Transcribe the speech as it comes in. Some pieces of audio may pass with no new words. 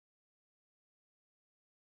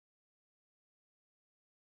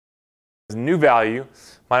new value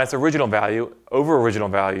minus original value over original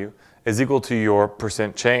value is equal to your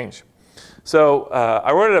percent change. So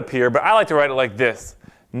I wrote it up here, but I like to write it like this.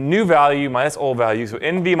 New value minus old value, so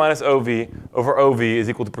NV minus OV over OV is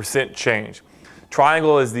equal to percent change.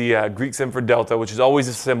 Triangle is the Greek symbol for delta, which is always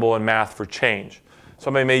a symbol in math for change.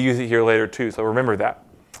 Somebody may use it here later too, so remember that.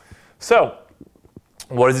 So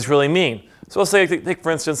what does this really mean? So let's say, take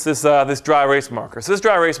for instance, this dry erase marker. So this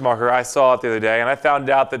dry erase marker, I saw it the other day, and I found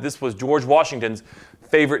out that this was George Washington's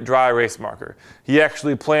favorite dry erase marker. He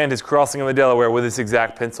actually planned his crossing of the Delaware with this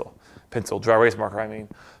exact pencil, dry erase marker, I mean.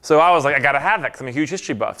 So I was like, I gotta have that because I'm a huge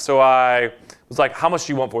history buff. So I was like, how much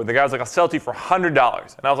do you want for it? The guy was like, I'll sell it to you for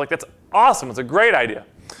 $100. And I was like, that's awesome, it's a great idea.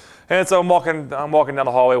 And so I'm walking down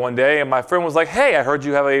the hallway one day, and my friend was like, hey, I heard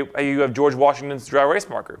you have George Washington's dry erase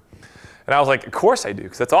marker. And I was like, of course I do,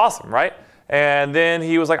 because that's awesome, right? And then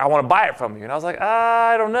he was like, I want to buy it from you. And I was like,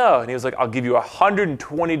 I don't know. And he was like, I'll give you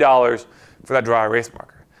 $120 for that dry erase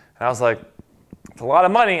marker. And I was like, it's a lot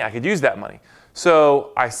of money. I could use that money.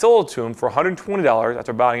 So I sold it to him for $120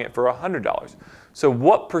 after buying it for $100. So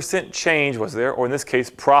what percent change was there, or in this case,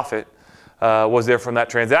 profit, was there from that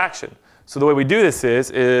transaction? So the way we do this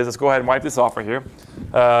is let's go ahead and wipe this off right here.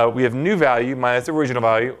 We have new value minus original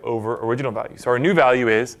value over original value. So our new value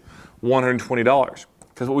is $120.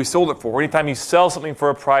 Because what we sold it for. Anytime you sell something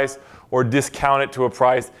for a price or discount it to a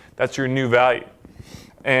price, that's your new value.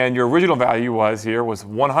 And your original value was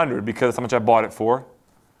 100 because that's how much I bought it for,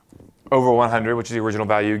 over 100, which is the original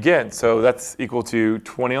value again. So that's equal to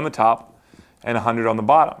 20 on the top and 100 on the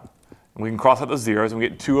bottom. And we can cross out those zeros and we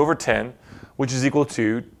get 2 over 10, which is equal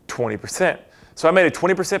to 20%. So I made a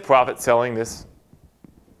 20% profit selling this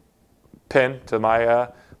pen to my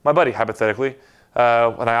buddy, hypothetically.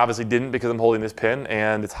 And I obviously didn't because I'm holding this pen,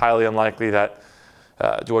 and it's highly unlikely that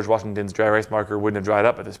George Washington's dry erase marker wouldn't have dried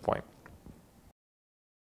up at this point.